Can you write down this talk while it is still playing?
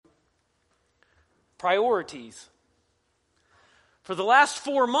priorities. For the last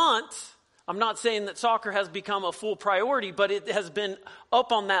 4 months, I'm not saying that soccer has become a full priority, but it has been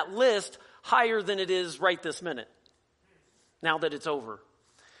up on that list higher than it is right this minute, now that it's over.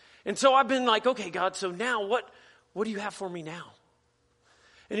 And so I've been like, okay, God, so now what do you have for me now?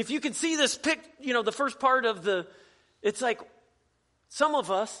 And if you can see this the first part of it's like some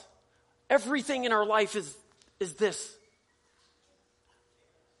of us, everything in our life is this.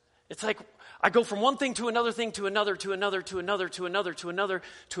 It's like I go from one thing to another thing to another, to another, to another, to another, to another,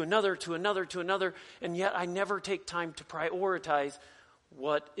 to another, to another, to another, and yet I never take time to prioritize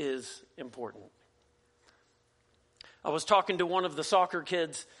what is important. I was talking to one of the soccer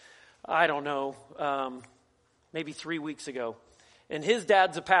kids, I don't know, maybe 3 weeks ago, and his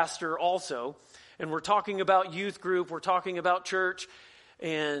dad's a pastor also, and we're talking about youth group, we're talking about church,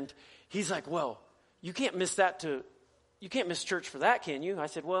 and he's like, well, you can't miss church for that, can you? I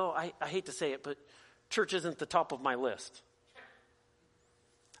said, well, I hate to say it, but church isn't the top of my list.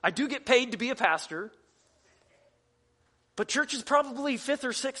 I do get paid to be a pastor, but church is probably 5th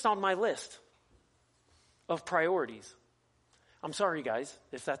or 6th on my list of priorities. I'm sorry, guys,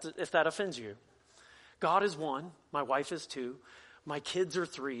 if that offends you. God is 1, my wife is 2, my kids are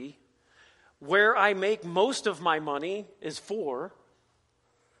 3. Where I make most of my money is 4.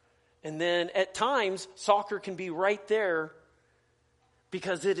 And then at times, soccer can be right there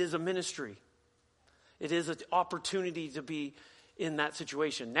because it is a ministry. It is an opportunity to be in that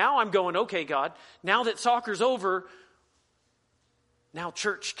situation. Now I'm going, okay, God, now that soccer's over, now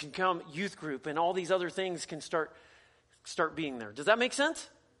church can come, youth group, and all these other things can start being there. Does that make sense?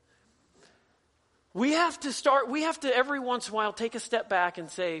 We have to every once in a while take a step back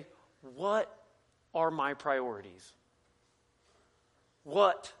and say, what are my priorities?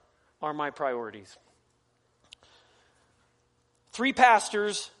 What are my priorities? 3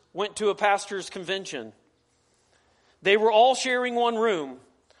 pastors went to a pastor's convention. They were all sharing one room.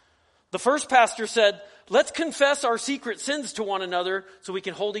 The first pastor said, let's confess our secret sins to one another so we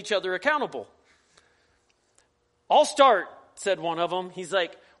can hold each other accountable. I'll start, said one of them. He's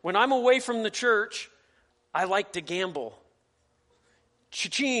like, when I'm away from the church, I like to gamble.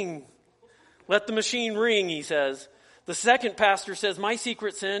 Cha-ching. Let the machine ring, he says. The second pastor says, my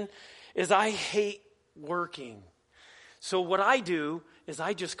secret sin is I hate working. So what I do is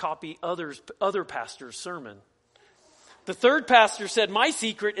I just copy other pastors' sermon. The third pastor said, my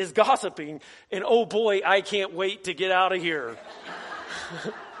secret is gossiping, and oh boy, I can't wait to get out of here.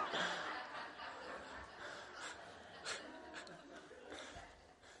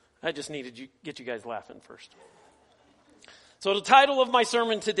 I just needed to get you guys laughing first. So the title of my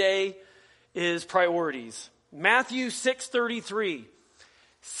sermon today is Priorities. Matthew 6:33.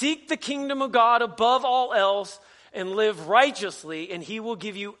 Seek the kingdom of God above all else and live righteously, and he will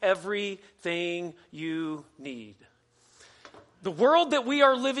give you everything you need. The world that we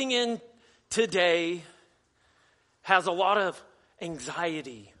are living in today has a lot of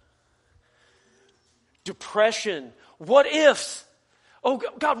anxiety, depression, what ifs. Oh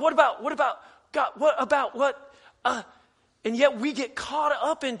God, what about God, what about what? And yet we get caught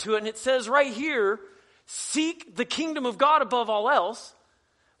up into it, and it says right here, seek the kingdom of God above all else,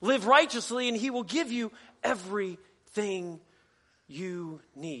 live righteously, and he will give you everything you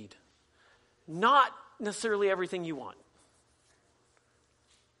need. Not necessarily everything you want,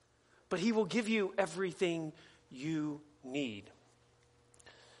 but he will give you everything you need.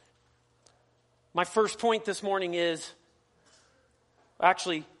 My first point this morning is,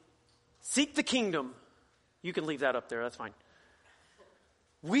 actually, seek the kingdom. You can leave that up there, that's fine.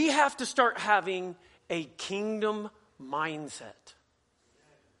 We have to start having a kingdom mindset.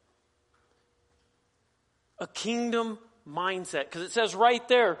 A kingdom mindset. Because it says right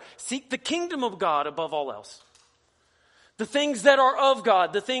there, seek the kingdom of God above all else. The things that are of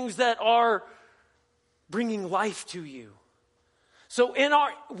God, the things that are bringing life to you. So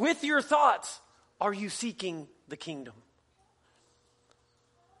with your thoughts, are you seeking the kingdom?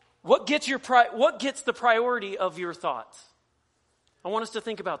 What gets the priority of your thoughts? I want us to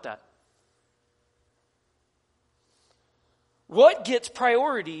think about that. What gets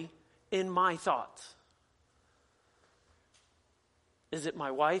priority in my thoughts? Is it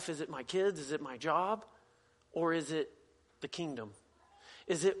my wife? Is it my kids? Is it my job? Or is it the kingdom?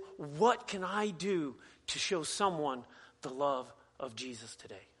 Is it what can I do to show someone the love of Jesus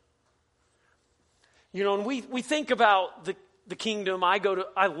today? You know, and we think about the kingdom.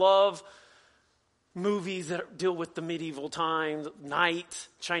 I love movies that deal with the medieval times, knights,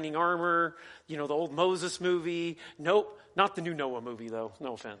 shining armor, the old Moses movie. Nope, not the new Noah movie though,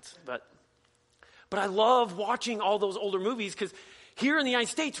 no offense. But I love watching all those older movies because here in the United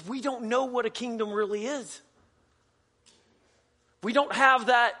States, we don't know what a kingdom really is. We don't have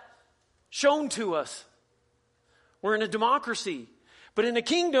that shown to us. We're in a democracy. But in a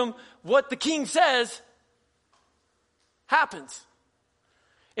kingdom, what the king says happens.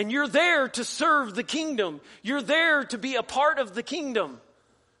 And you're there to serve the kingdom. You're there to be a part of the kingdom.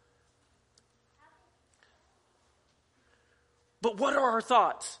 But what are our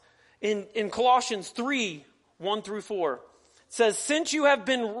thoughts? In Colossians 3, 1 through 4, it says, since you have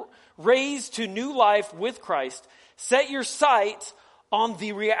been raised to new life with Christ, set your sights on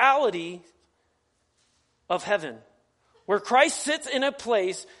the reality of heaven, where Christ sits in a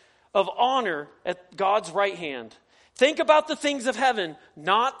place of honor at God's right hand. Think about the things of heaven,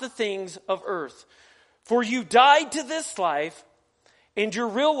 not the things of earth. For you died to this life, and your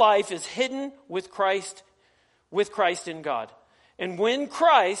real life is hidden with Christ in God. And when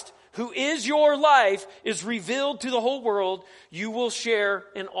Christ, who is your life, is revealed to the whole world, you will share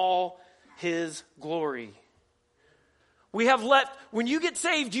in all his glory. When you get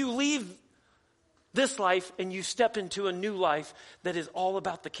saved, you leave this life and you step into a new life that is all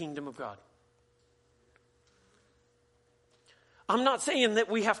about the kingdom of God. I'm not saying that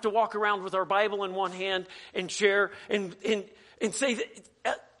we have to walk around with our Bible in one hand and share and say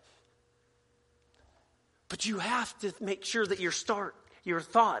that. But you have to make sure that your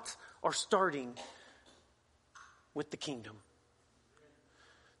thoughts are starting with the kingdom.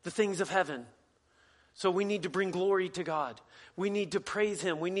 The things of heaven. So we need to bring glory to God. We need to praise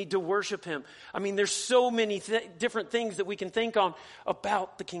him. We need to worship him. I mean, there's so many different things that we can think on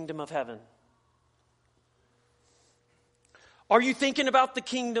about the kingdom of heaven. Are you thinking about the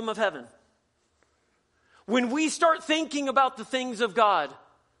kingdom of heaven? When we start thinking about the things of God,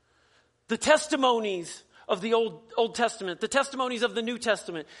 the testimonies of the Old Testament, the testimonies of the New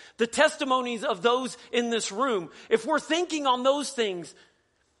Testament, the testimonies of those in this room, if we're thinking on those things,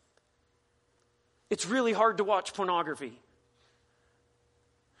 it's really hard to watch pornography.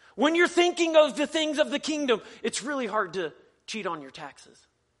 When you're thinking of the things of the kingdom, it's really hard to cheat on your taxes.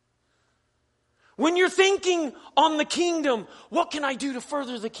 When you're thinking on the kingdom, what can I do to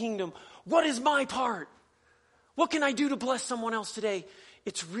further the kingdom? What is my part? What can I do to bless someone else today?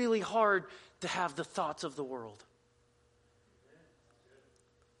 It's really hard to have the thoughts of the world.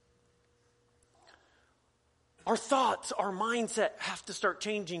 Our thoughts, our mindset have to start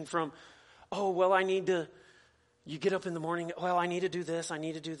changing from, you get up in the morning, I need to do this, I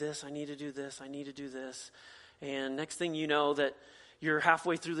need to do this, I need to do this, I need to do this. And next thing you know that you're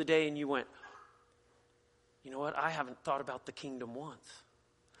halfway through the day and you went, you know what, I haven't thought about the kingdom once.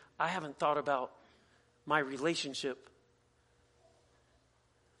 I haven't thought about my relationship.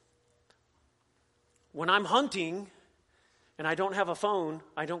 When I'm hunting and I don't have a phone,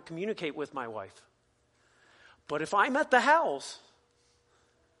 I don't communicate with my wife. But if I'm at the house,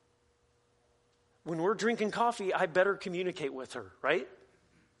 when we're drinking coffee, I better communicate with her, right?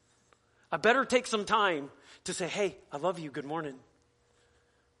 I better take some time to say, hey, I love you, good morning.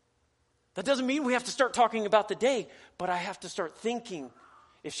 That doesn't mean we have to start talking about the day, but I have to start thinking.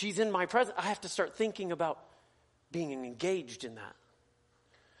 If she's in my presence, I have to start thinking about being engaged in that.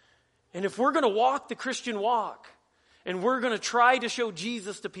 And if we're going to walk the Christian walk, and we're going to try to show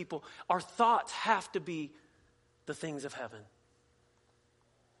Jesus to people, our thoughts have to be the things of heaven.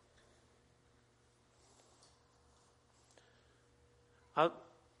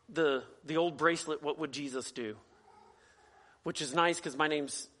 The old bracelet, what would Jesus do? Which is nice because my name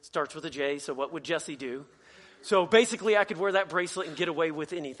starts with a J, so what would Jesse do? So basically I could wear that bracelet and get away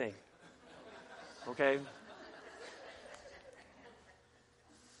with anything. Okay?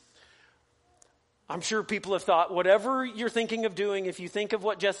 I'm sure people have thought, whatever you're thinking of doing, if you think of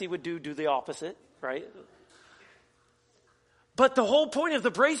what Jesse would do the opposite, right? But the whole point of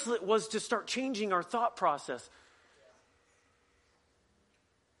the bracelet was to start changing our thought process.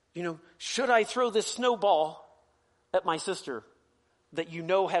 You know, should I throw this snowball at my sister that you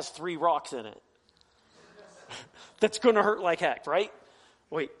know has 3 rocks in it? That's going to hurt like heck, right?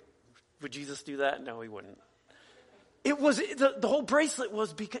 Wait, would Jesus do that? No, he wouldn't. It was the whole bracelet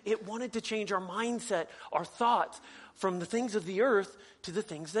was because it wanted to change our mindset, our thoughts from the things of the earth to the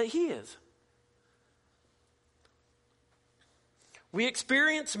things that he is. We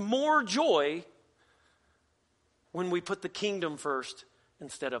experience more joy when we put the kingdom first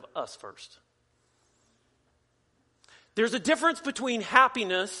instead of us first. There's a difference between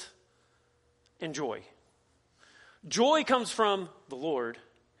happiness and joy. Joy comes from the Lord.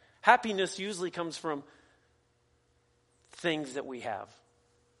 Happiness usually comes from things that we have.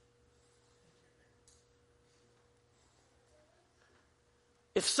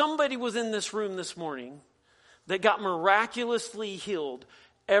 If somebody was in this room this morning that got miraculously healed,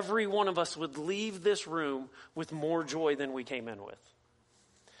 every one of us would leave this room with more joy than we came in with.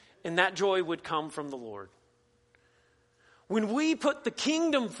 And that joy would come from the Lord. When we put the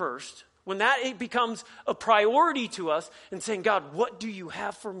kingdom first, when that it becomes a priority to us and saying, God, what do you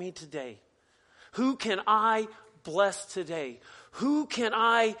have for me today? Who can I bless today? Who can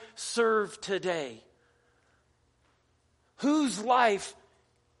I serve today? Whose life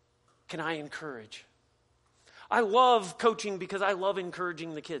can I encourage? I love coaching because I love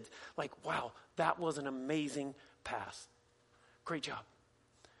encouraging the kids. Like, wow, that was an amazing pass. Great job.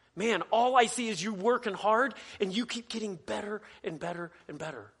 Man, all I see is you working hard and you keep getting better and better and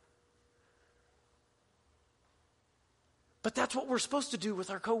better. But that's what we're supposed to do with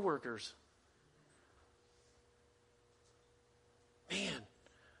our coworkers. Man,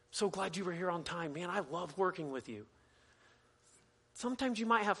 so glad you were here on time. Man, I love working with you. Sometimes you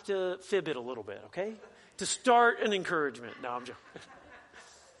might have to fib it a little bit, okay? To start an encouragement. No, I'm joking.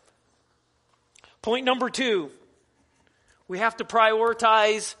 Point number 2, we have to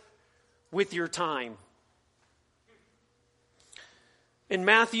prioritize with your time. In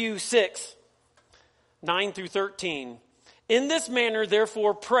Matthew 6, 9 through 13, in this manner,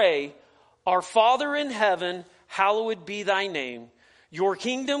 therefore, pray, our Father in heaven, hallowed be thy name. Your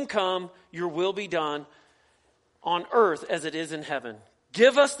kingdom come, your will be done on earth as it is in heaven.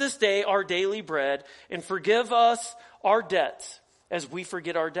 Give us this day our daily bread, and forgive us our debts as we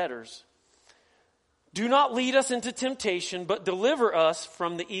forget our debtors. Do not lead us into temptation, but deliver us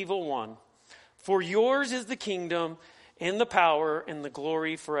from the evil one. For yours is the kingdom and the power and the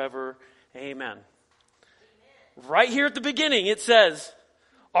glory forever. Amen. Right here at the beginning, it says,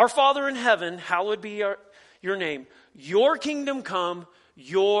 our Father in heaven, hallowed be your name. Your kingdom come,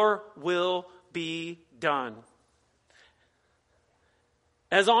 your will be done.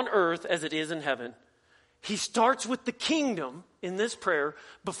 As on earth as it is in heaven. He starts with the kingdom in this prayer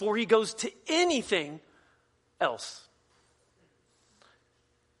before he goes to anything else.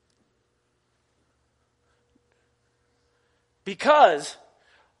 Because,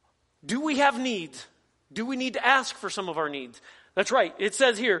 do we have needs? Do we need to ask for some of our needs? That's right. It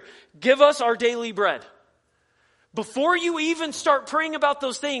says here, give us our daily bread. Before you even start praying about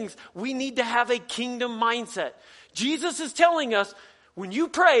those things, we need to have a kingdom mindset. Jesus is telling us, when you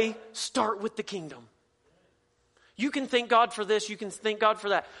pray, start with the kingdom. You can thank God for this, you can thank God for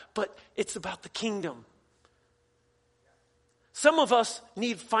that, but it's about the kingdom. Some of us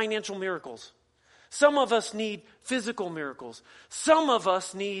need financial miracles. Some of us need physical miracles. Some of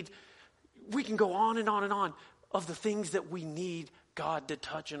us need, we can go on and on and on of the things that we need God to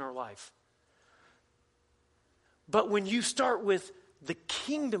touch in our life. But when you start with the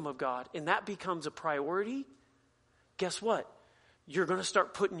kingdom of God and that becomes a priority, guess what? You're going to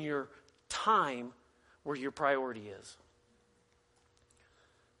start putting your time where your priority is.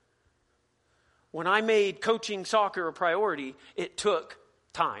 When I made coaching soccer a priority, it took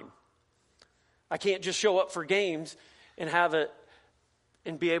time. I can't just show up for games and have it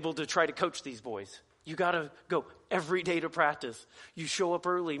and be able to try to coach these boys. You got to go every day to practice. You show up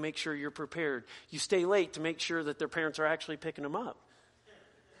early, make sure you're prepared. You stay late to make sure that their parents are actually picking them up.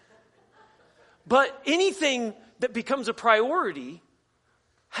 But anything that becomes a priority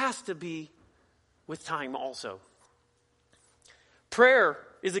has to be with time also. Prayer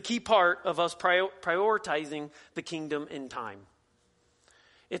is a key part of us prioritizing the kingdom in time.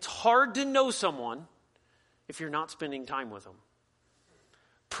 It's hard to know someone if you're not spending time with them.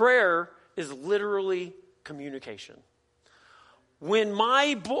 Prayer is literally communication. When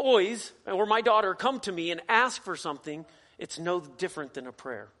my boys or my daughter come to me and ask for something, it's no different than a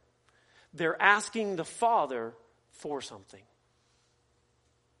prayer. They're asking the Father for something.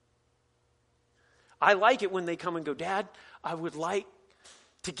 I like it when they come and go, Dad, I would like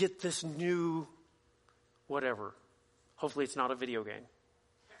to get this new whatever. Hopefully it's not a video game.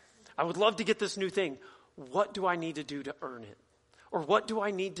 I would love to get this new thing. What do I need to do to earn it? Or what do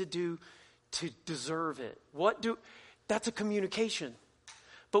I need to do to deserve it? That's a communication.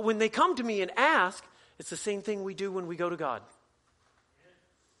 But when they come to me and ask, it's the same thing we do when we go to God.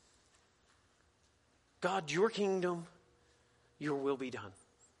 God, your kingdom, your will be done.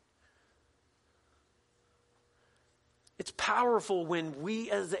 It's powerful when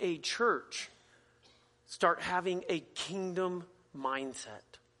we as a church start having a kingdom mindset.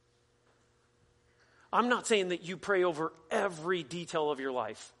 I'm not saying that you pray over every detail of your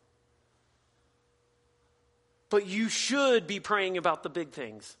life. But you should be praying about the big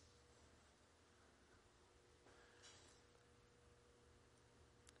things.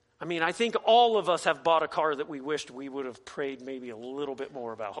 I mean, I think all of us have bought a car that we wished we would have prayed maybe a little bit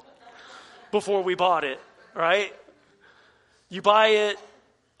more about before we bought it. right? You buy it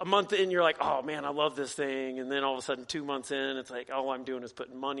a month in, you're like, oh man, I love this thing. And then all of a sudden 2 months in, it's like, all I'm doing is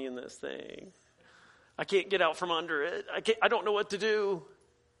putting money in this thing. I can't get out from under it. I don't know what to do.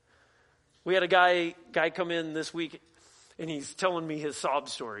 We had a guy come in this week, and he's telling me his sob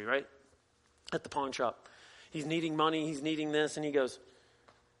story, right? At the pawn shop. He's needing money, he's needing this, and he goes,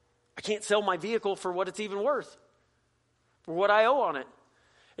 I can't sell my vehicle for what it's even worth, for what I owe on it.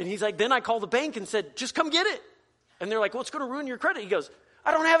 And he's like, then I called the bank and said, just come get it. And they're like, well, it's going to ruin your credit. He goes,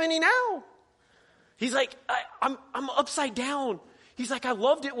 I don't have any now. He's like, I'm upside down. He's like, I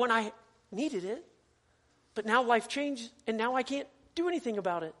loved it when I needed it, but now life changed, and now I can't do anything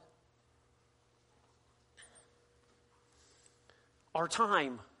about it. Our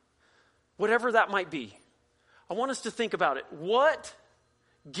time, whatever that might be, I want us to think about it. What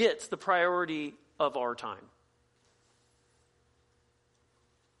gets the priority of our time?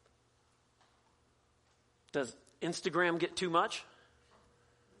 Does Instagram get too much?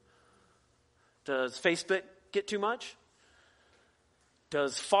 Does Facebook get too much?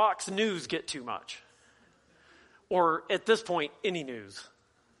 Does Fox News get too much? Or at this point, any news?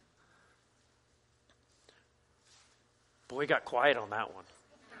 Boy, got quiet on that one.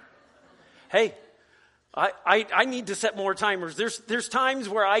 Hey, I need to set more timers. There's times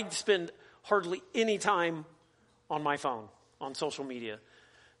where I spend hardly any time on my phone, on social media.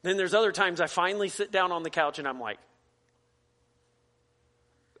 Then there's other times I finally sit down on the couch and I'm like,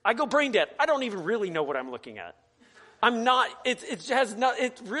 I go brain dead. I don't even really know what I'm looking at. I'm not,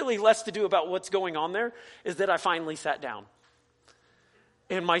 it's really less to do about what's going on there, is that I finally sat down.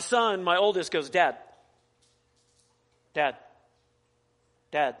 And my son, my oldest, goes, Dad,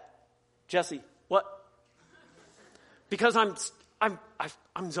 Jesse, what? Because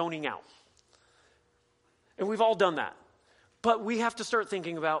I'm zoning out. And we've all done that. But we have to start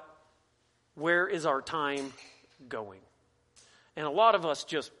thinking about, where is our time going? And a lot of us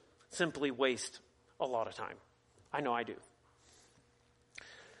just simply waste a lot of time. I know I do.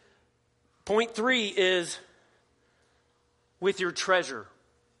 Point 3 is with your treasure.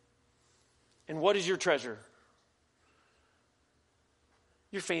 And what is your treasure?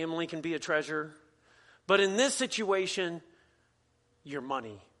 Your family can be a treasure. But in this situation, your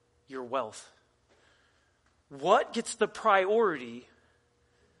money, your wealth. What gets the priority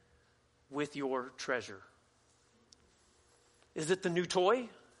with your treasure? Is it the new toy?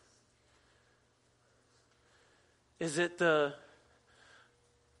 Is it the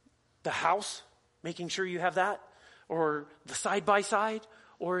house, making sure you have that? Or the side-by-side?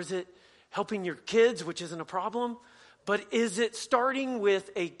 Or is it helping your kids, which isn't a problem? But is it starting with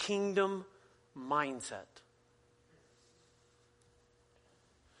a kingdom mindset?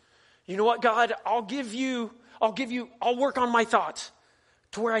 You know what, God, I'll work on my thoughts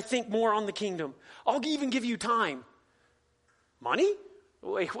to where I think more on the kingdom. I'll even give you time. Money?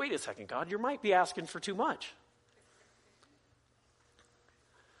 Wait a second, God, you might be asking for too much.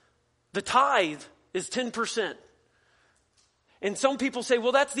 The tithe is 10%. And some people say,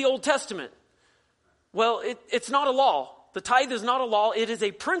 well, that's the Old Testament. Well, it's not a law. The tithe is not a law. It is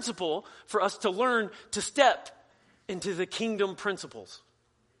a principle for us to learn to step into the kingdom principles.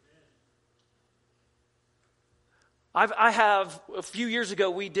 A few years ago,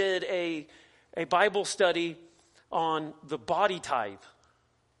 we did a Bible study on the body tithe,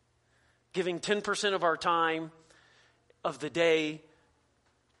 giving 10% of our time of the day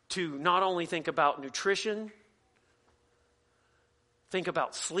to not only think about nutrition, think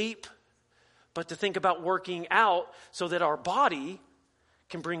about sleep, but to think about working out so that our body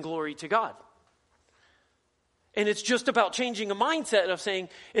can bring glory to God. And it's just about changing a mindset of saying,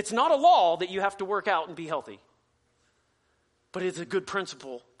 it's not a law that you have to work out and be healthy. But it's a good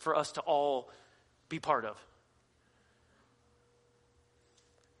principle for us to all be part of.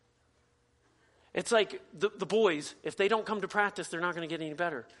 It's like the boys, if they don't come to practice, they're not going to get any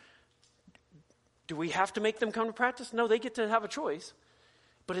better. Do we have to make them come to practice? No, they get to have a choice.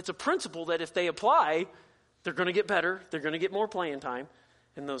 But it's a principle that if they apply, they're going to get better. They're going to get more playing time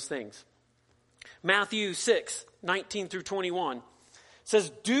and those things. Matthew 6:19-21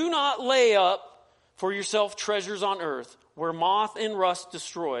 says, do not lay up for yourself treasures on earth, where moth and rust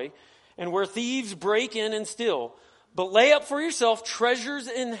destroy, and where thieves break in and steal. But lay up for yourself treasures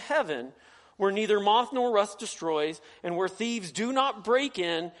in heaven, where neither moth nor rust destroys, and where thieves do not break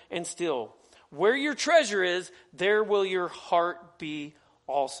in and steal. Where your treasure is, there will your heart be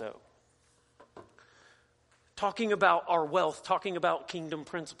also. Talking about our wealth, talking about kingdom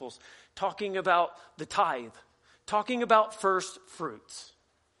principles, talking about the tithe, talking about first fruits.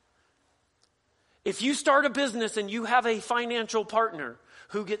 If you start a business and you have a financial partner,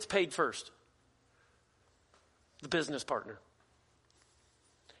 who gets paid first? the business partner.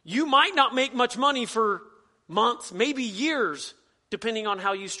 You might not make much money for months, maybe years, depending on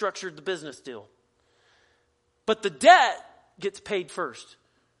how you structured the business deal. But the debt gets paid first.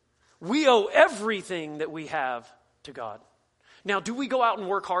 We owe everything that we have to God. Now, do we go out and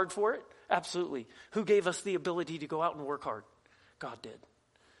work hard for it? Absolutely. Who gave us the ability to go out and work hard? God did.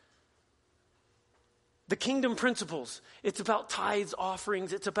 The kingdom principles, it's about tithes,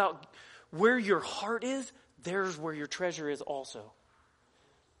 offerings. It's about where your heart is, there's where your treasure is also.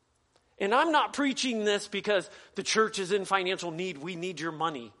 And I'm not preaching this because the church is in financial need. We need your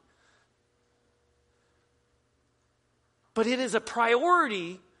money. But it is a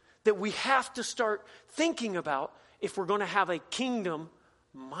priority that we have to start thinking about if we're going to have a kingdom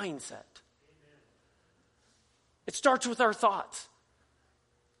mindset. It starts with our thoughts.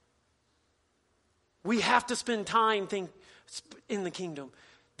 We have to spend time in the kingdom.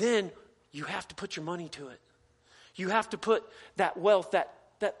 Then you have to put your money to it. You have to put that wealth,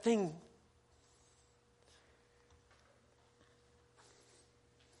 that thing.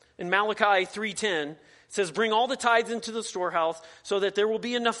 In Malachi 3:10, it says, bring all the tithes into the storehouse so that there will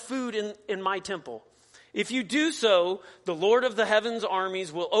be enough food in my temple. If you do so, the Lord of the heavens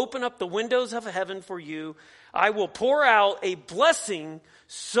armies will open up the windows of heaven for you. I will pour out a blessing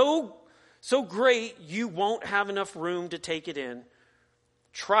so great you won't have enough room to take it in.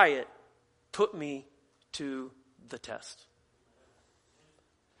 Try it. Put me to the test.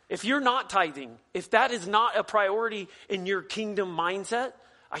 If you're not tithing, if that is not a priority in your kingdom mindset,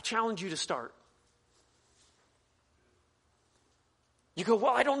 I challenge you to start. You go,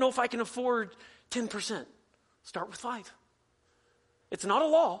 well, I don't know if I can afford 10%. Start with 5%. It's not a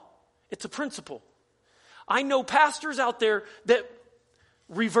law. It's a principle. I know pastors out there that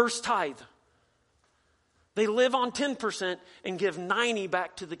reverse tithe. They live on 10% and give 90%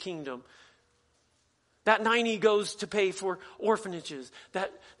 back to the kingdom. That 90% goes to pay for orphanages.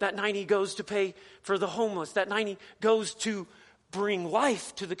 That 90% goes to pay for the homeless. That 90% goes to bring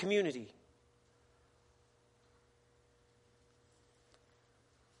life to the community.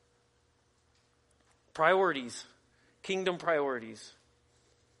 Priorities. Kingdom priorities.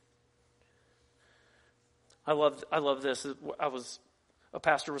 I love this. A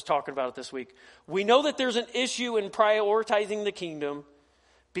pastor was talking about it this week. We know that there's an issue in prioritizing the kingdom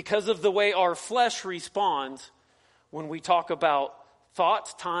because of the way our flesh responds when we talk about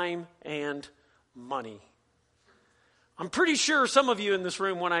thoughts, time, and money. I'm pretty sure some of you in this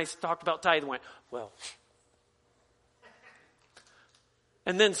room, when I talked about tithe, went, well.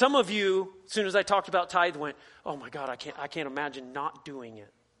 And then some of you, as soon as I talked about tithe, went, oh my God, I can't imagine not doing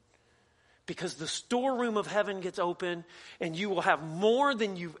it. Because the storeroom of heaven gets open and you will have more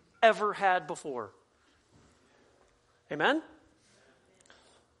than you've ever had before. Amen?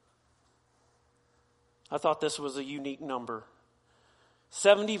 I thought this was a unique number.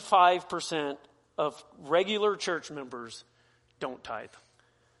 75% of regular church members don't tithe.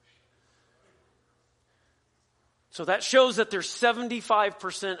 So that shows that there's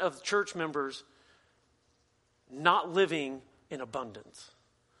 75% of church members not living in abundance.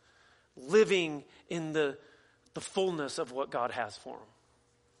 Living in the fullness of what God has for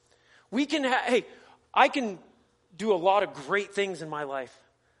them. I can do a lot of great things in my life,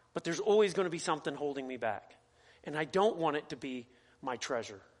 but there's always going to be something holding me back. And I don't want it to be my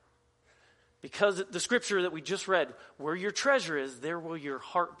treasure. Because the scripture that we just read, where your treasure is, there will your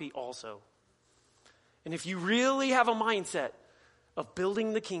heart be also. And if you really have a mindset of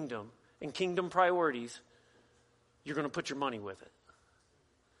building the kingdom and kingdom priorities, you're going to put your money with it.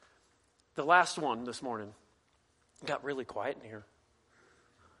 The last one this morning got really quiet in here.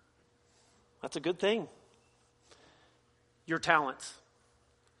 That's a good thing. Your talents.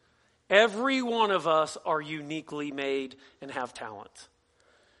 Every one of us are uniquely made and have talents.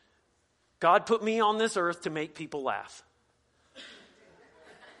 God put me on this earth to make people laugh.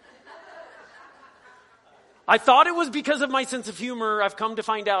 I thought it was because of my sense of humor. I've come to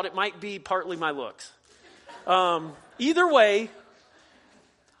find out it might be partly my looks. Either way,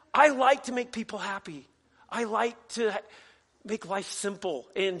 I like to make people happy. I like to make life simple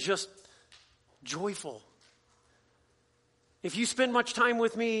and just joyful. If you spend much time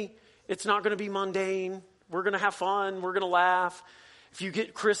with me, it's not going to be mundane. We're going to have fun. We're going to laugh. If you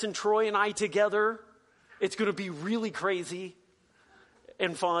get Chris and Troy and I together, it's going to be really crazy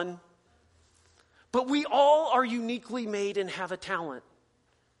and fun. But we all are uniquely made and have a talent.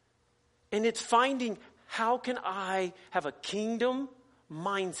 And it's finding, how can I have a kingdom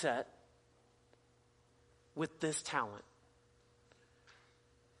mindset with this talent?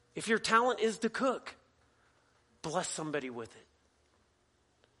 If your talent is to cook, bless somebody with it.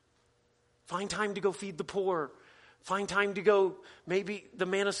 Find time to go feed the poor. Find time to go, maybe the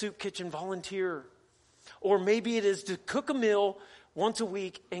Manna Soup Kitchen, volunteer. Or maybe it is to cook a meal once a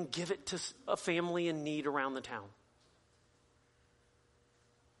week and give it to a family in need around the town.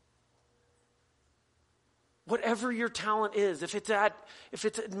 Whatever your talent is, if it's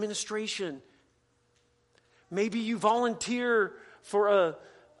administration, maybe you volunteer for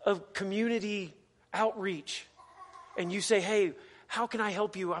a community outreach and you say, hey, how can I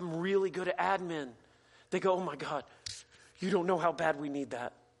help you? I'm really good at admin. They go, oh my God, you don't know how bad we need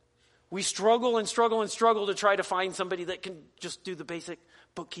that. We struggle and struggle and struggle to try to find somebody that can just do the basic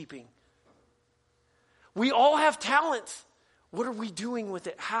bookkeeping. We all have talents. What are we doing with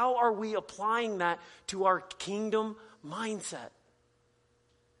it? How are we applying that to our kingdom mindset?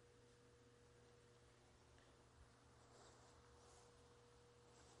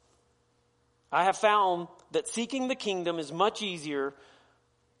 I have found that seeking the kingdom is much easier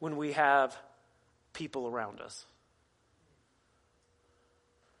when we have people around us.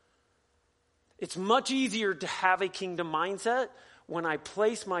 It's much easier to have a kingdom mindset when I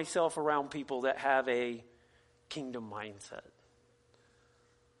place myself around people that have a kingdom mindset.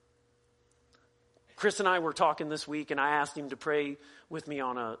 Chris and I were talking this week, and I asked him to pray with me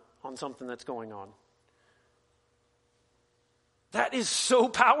on something that's going on. That is so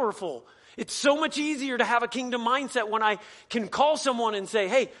powerful. It's so much easier to have a kingdom mindset when I can call someone and say,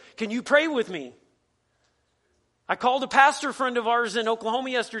 hey, can you pray with me? I called a pastor friend of ours in Oklahoma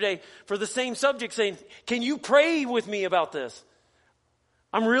yesterday for the same subject, saying, can you pray with me about this?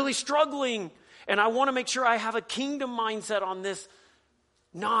 I'm really struggling, and I want to make sure I have a kingdom mindset on this,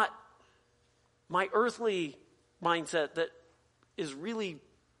 not my earthly mindset that is really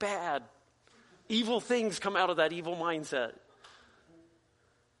bad. Evil things come out of that evil mindset.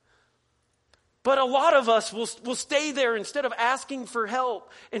 But a lot of us will stay there instead of asking for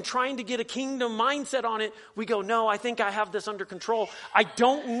help and trying to get a kingdom mindset on it. We go, no, I think I have this under control. I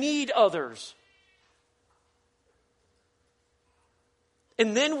don't need others.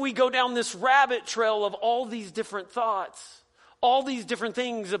 And then we go down this rabbit trail of all these different thoughts, all these different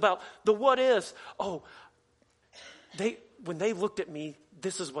things about the what ifs. Oh, when they looked at me,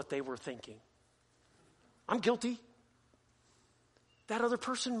 this is what they were thinking. I'm guilty. That other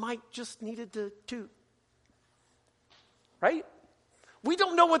person might just needed to toot. Right? We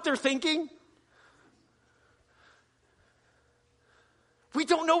don't know what they're thinking. We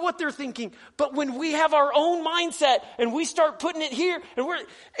don't know what they're thinking. But when we have our own mindset and we start putting it here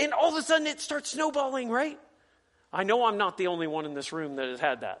and all of a sudden it starts snowballing, right? I know I'm not the only one in this room that has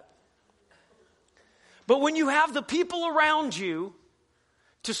had that. But when you have the people around you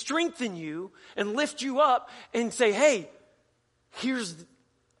to strengthen you and lift you up and say, hey, here's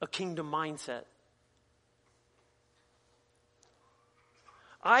a kingdom mindset.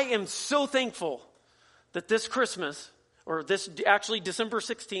 I am so thankful that this Christmas, or actually December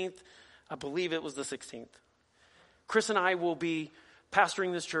 16th, I believe it was the 16th, Chris and I will be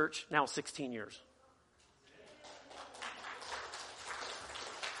pastoring this church now 16 years.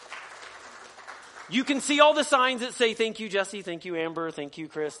 You can see all the signs that say, thank you, Jesse, thank you, Amber, thank you,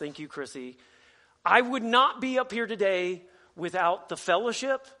 Chris, thank you, Chrissy. I would not be up here today without the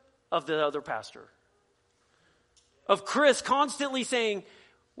fellowship of the other pastor. Of Chris constantly saying,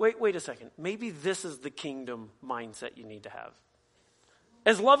 wait a second, maybe this is the kingdom mindset you need to have.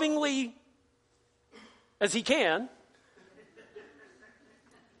 As lovingly as he can.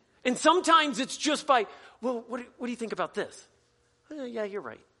 And sometimes it's just by, well, what do you think about this? Yeah, you're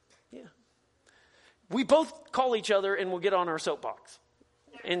right. Yeah. We both call each other and we'll get on our soapbox.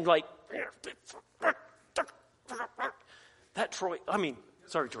 And like, that Troy,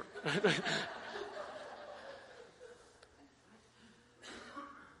 sorry, Troy.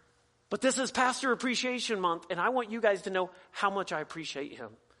 But this is Pastor Appreciation Month, and I want you guys to know how much I appreciate him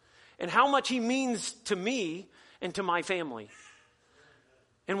and how much he means to me and to my family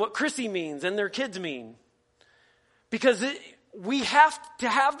and what Chrissy means and their kids mean. Because we have to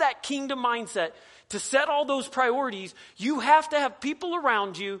have that kingdom mindset to set all those priorities. You have to have people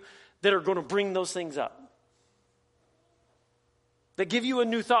around you that are going to bring those things up. That give you a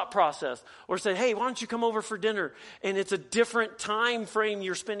new thought process or say, hey, why don't you come over for dinner? And it's a different time frame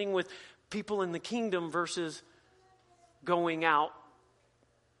you're spending with people in the kingdom versus going out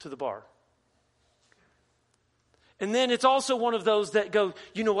to the bar. And then it's also one of those that go,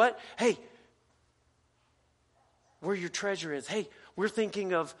 you know what? Hey, where your treasure is. Hey, we're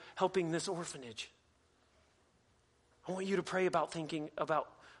thinking of helping this orphanage. I want you to pray about thinking about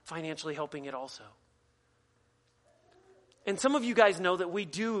financially helping it also. And some of you guys know that we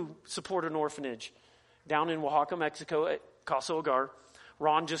do support an orphanage down in Oaxaca, Mexico at Casa Hogar.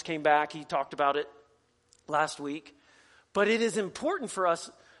 Ron just came back. He talked about it last week. But it is important for us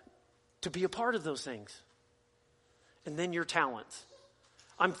to be a part of those things. And then your talents.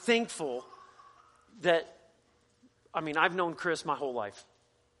 I'm thankful that, I've known Chris my whole life.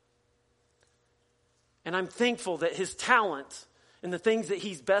 And I'm thankful that his talents and the things that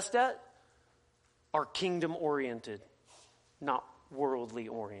he's best at are kingdom-oriented, not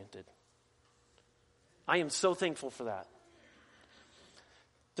worldly-oriented. I am so thankful for that.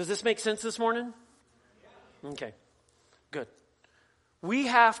 Does this make sense this morning? Okay, good. We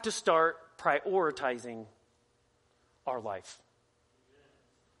have to start prioritizing our life.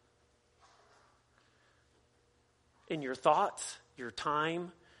 In your thoughts, your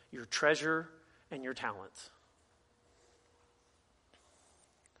time, your treasure, and your talents.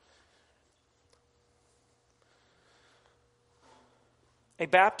 A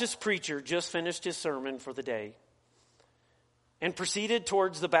Baptist preacher just finished his sermon for the day and proceeded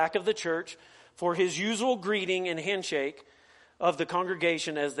towards the back of the church for his usual greeting and handshake of the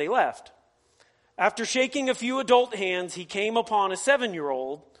congregation as they left. After shaking a few adult hands, he came upon a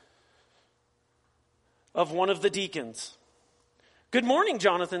 7-year-old of one of the deacons. "Good morning,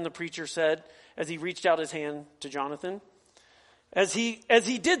 Jonathan," the preacher said as he reached out his hand to Jonathan. As he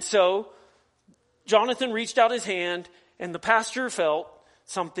did so, Jonathan reached out his hand and the pastor felt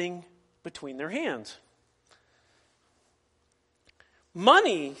something between their hands.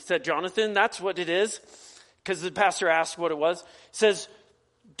 "Money," said Jonathan. "That's what it is." Because the pastor asked what it was. He says,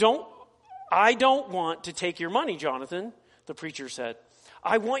 I don't want to take your money, Jonathan," the preacher said.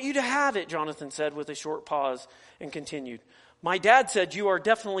 "I want you to have it," Jonathan said with a short pause and continued. "My dad said you are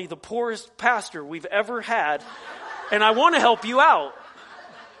definitely the poorest pastor we've ever had, and I want to help you out."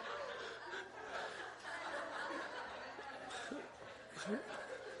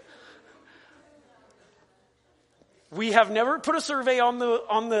 We have never put a survey on the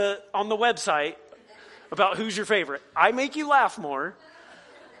website about who's your favorite. I make you laugh more.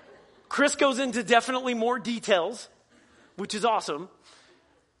 Chris goes into definitely more details, which is awesome.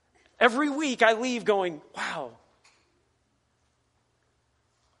 Every week I leave going, wow,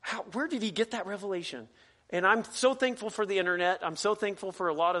 where did he get that revelation? And I'm so thankful for the internet. I'm so thankful for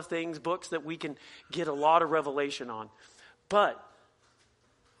a lot of things, books that we can get a lot of revelation on. But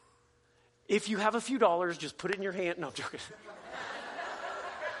if you have a few dollars, just put it in your hand. No, I'm joking.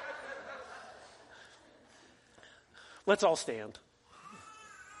 Let's all stand.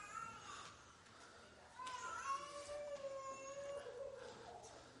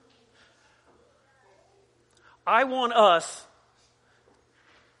 I want us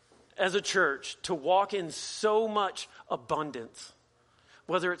as a church to walk in so much abundance,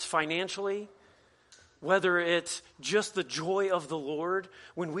 whether it's financially, whether it's just the joy of the Lord.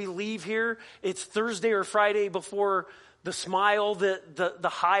 When we leave here, it's Thursday or Friday before the smile, the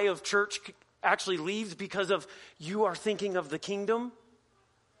high of church actually leaves because of you are thinking of the kingdom.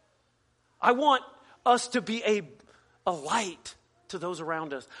 I want us to be a light to those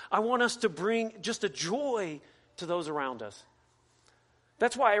around us. I want us to bring just a joy to those around us.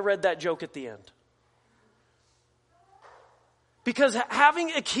 That's why I read that joke at the end. Because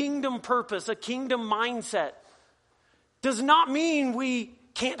having a kingdom purpose, a kingdom mindset, does not mean we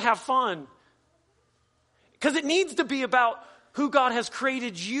can't have fun. Because it needs to be about who God has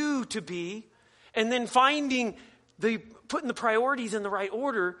created you to be, and then putting the priorities in the right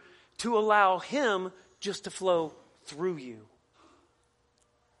order to allow Him just to flow through you.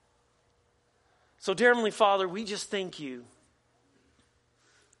 So, dear Heavenly Father, we just thank you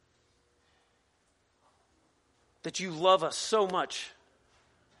that you love us so much.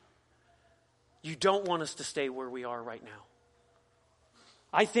 You don't want us to stay where we are right now.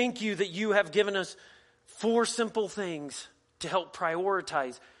 I thank you that you have given us 4 simple things to help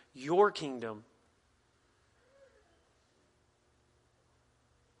prioritize your kingdom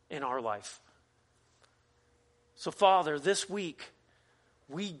in our life. So, Father, this week,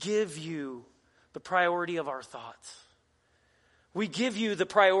 we give you the priority of our thoughts. We give you the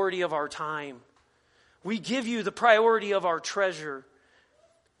priority of our time. We give you the priority of our treasure.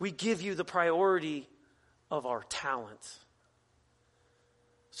 We give you the priority of our talents,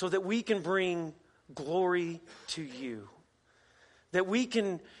 so that we can bring glory to you, that we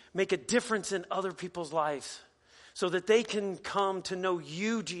can make a difference in other people's lives, so that they can come to know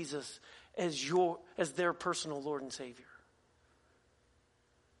you, Jesus, as their personal Lord and Savior.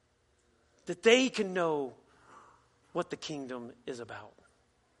 That they can know what the kingdom is about.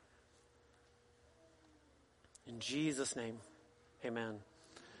 In Jesus' name, amen.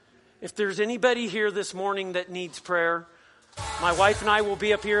 If there's anybody here this morning that needs prayer, my wife and I will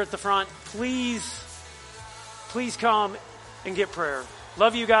be up here at the front. Please come and get prayer.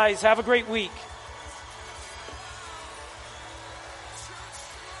 Love you guys. Have a great week.